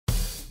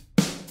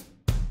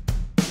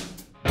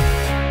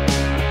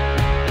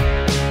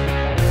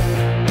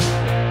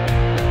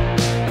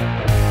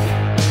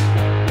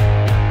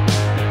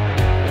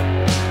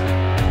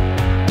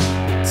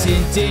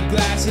Tinted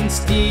glass and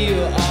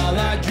steel, all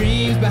our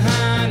dreams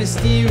behind a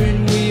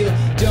steering wheel.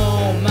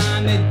 Don't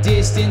mind the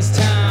distance,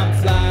 time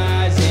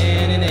flies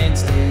in an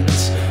instant.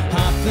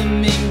 Hot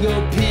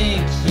flamingo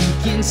pink, you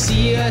can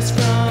see us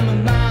from a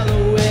mile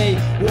away.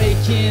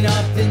 Waking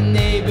up the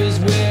neighbors,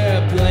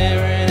 we're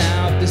blaring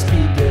out the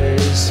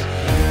speakers.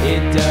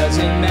 It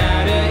doesn't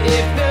matter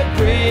if the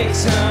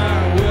brakes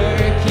aren't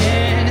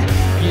working.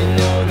 You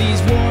know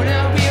these worn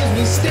out wheels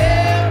will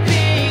still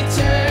be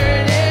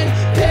turning.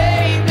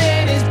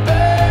 Pavement is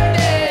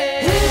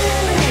burning.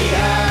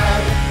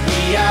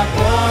 We are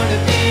born to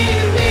be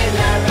the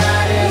midnight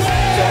riders.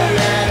 Don't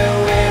matter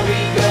where we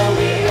go,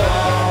 we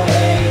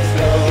always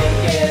go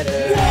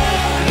together.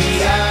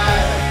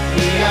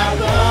 We are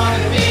born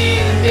to be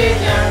the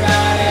midnight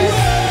riders.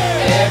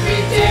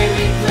 Every day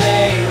we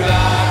play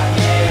rock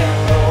and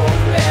roll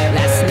forever.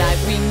 Last night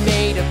we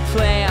made a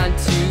plan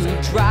to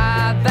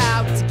drive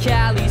out to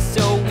Cali,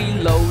 so we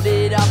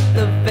loaded up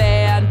the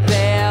van,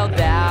 bailed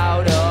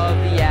out of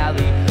the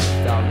alley.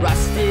 The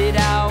rusted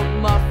out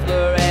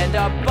muffler and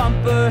our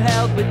bumper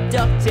held with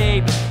duct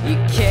tape. You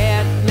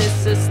can't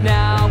miss us now.